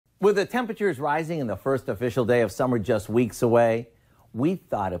With the temperatures rising and the first official day of summer just weeks away, we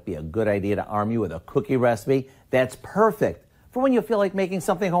thought it'd be a good idea to arm you with a cookie recipe that's perfect for when you feel like making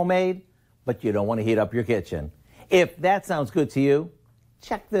something homemade, but you don't want to heat up your kitchen. If that sounds good to you,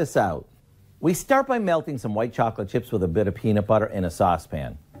 check this out. We start by melting some white chocolate chips with a bit of peanut butter in a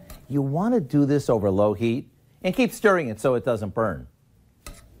saucepan. You want to do this over low heat and keep stirring it so it doesn't burn.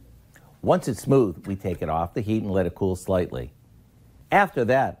 Once it's smooth, we take it off the heat and let it cool slightly. After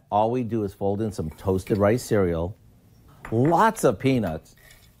that, all we do is fold in some toasted rice cereal, lots of peanuts,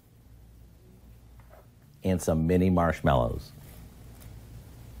 and some mini marshmallows.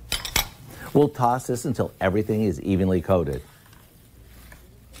 We'll toss this until everything is evenly coated.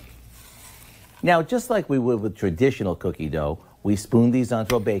 Now, just like we would with traditional cookie dough, we spoon these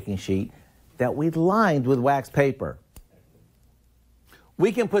onto a baking sheet that we lined with wax paper.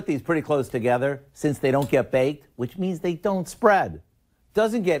 We can put these pretty close together since they don't get baked, which means they don't spread.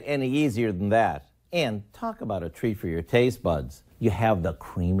 Doesn't get any easier than that. And talk about a treat for your taste buds. You have the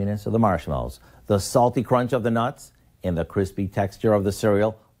creaminess of the marshmallows, the salty crunch of the nuts, and the crispy texture of the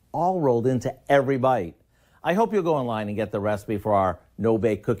cereal all rolled into every bite. I hope you'll go online and get the recipe for our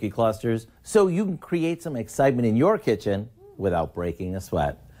no-bake cookie clusters so you can create some excitement in your kitchen without breaking a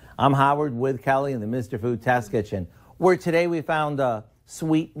sweat. I'm Howard with Kelly in the Mr. Food Test Kitchen, where today we found a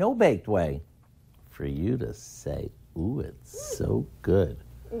sweet no-baked way for you to say, ooh, it's so good.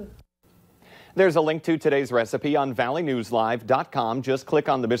 There's a link to today's recipe on valleynewslive.com. Just click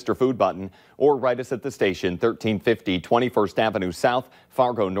on the Mr. Food button or write us at the station, 1350 21st Avenue South,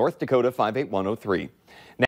 Fargo, North Dakota 58103.